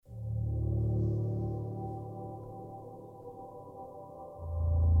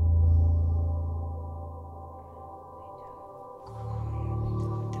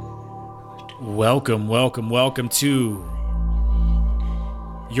Welcome to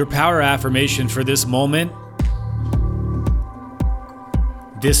your power affirmation for this moment,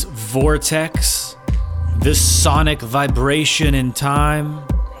 this vortex, this sonic vibration in time.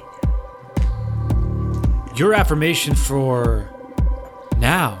 Your affirmation for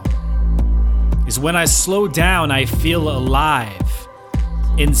now is: when I slow down, I feel alive.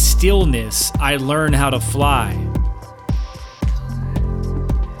 In stillness, I learn how to fly.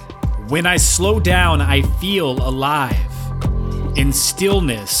 When I slow down, I feel alive. In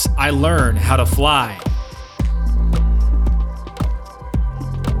stillness, I learn how to fly.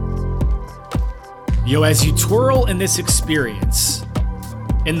 As you twirl in this experience,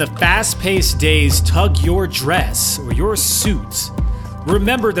 in the fast-paced days tug your dress or your suit,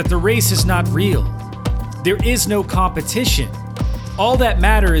 remember that the race is not real. There is no competition. All that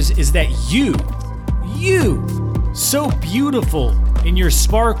matters is that you, so beautiful in your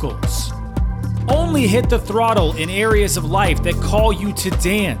sparkles, only hit the throttle in areas of life that call you to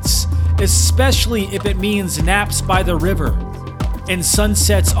dance, especially if it means naps by the river, and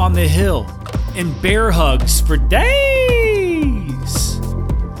sunsets on the hill, and bear hugs for days.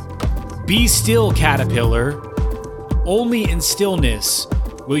 Be still, caterpillar. Only in stillness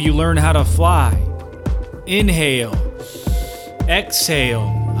will you learn how to fly. Inhale, exhale,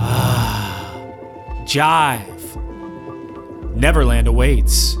 jive. Neverland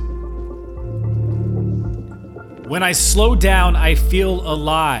awaits. When I slow down, I feel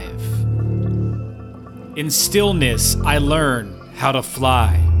alive. In stillness, I learn how to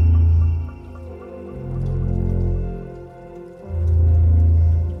fly.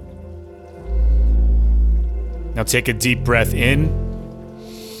 Now take a deep breath in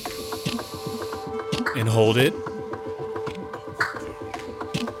and hold it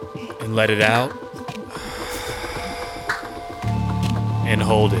and let it out. And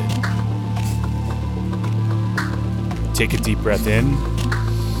hold it. Take a deep breath in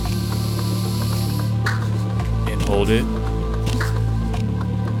and hold it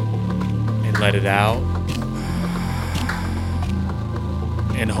and let it out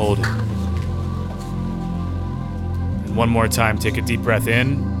and hold it. And one more time, take a deep breath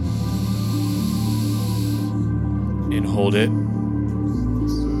in and hold it.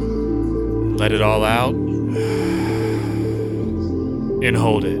 Let it all out. And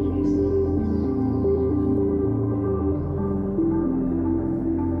hold it.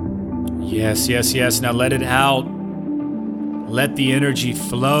 Yes. Now let it out. Let the energy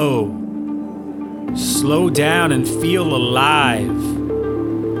flow. Slow down and feel alive.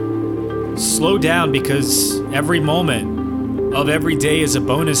 Slow down because every moment of every day is a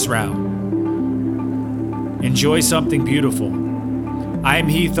bonus round. Enjoy something beautiful. I'm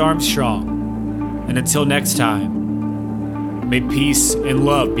Heath Armstrong, and until next time, may peace and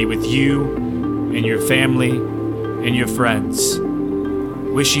love be with you and your family and your friends.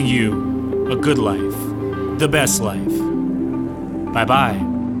 Wishing you a good life, the best life. Bye-bye.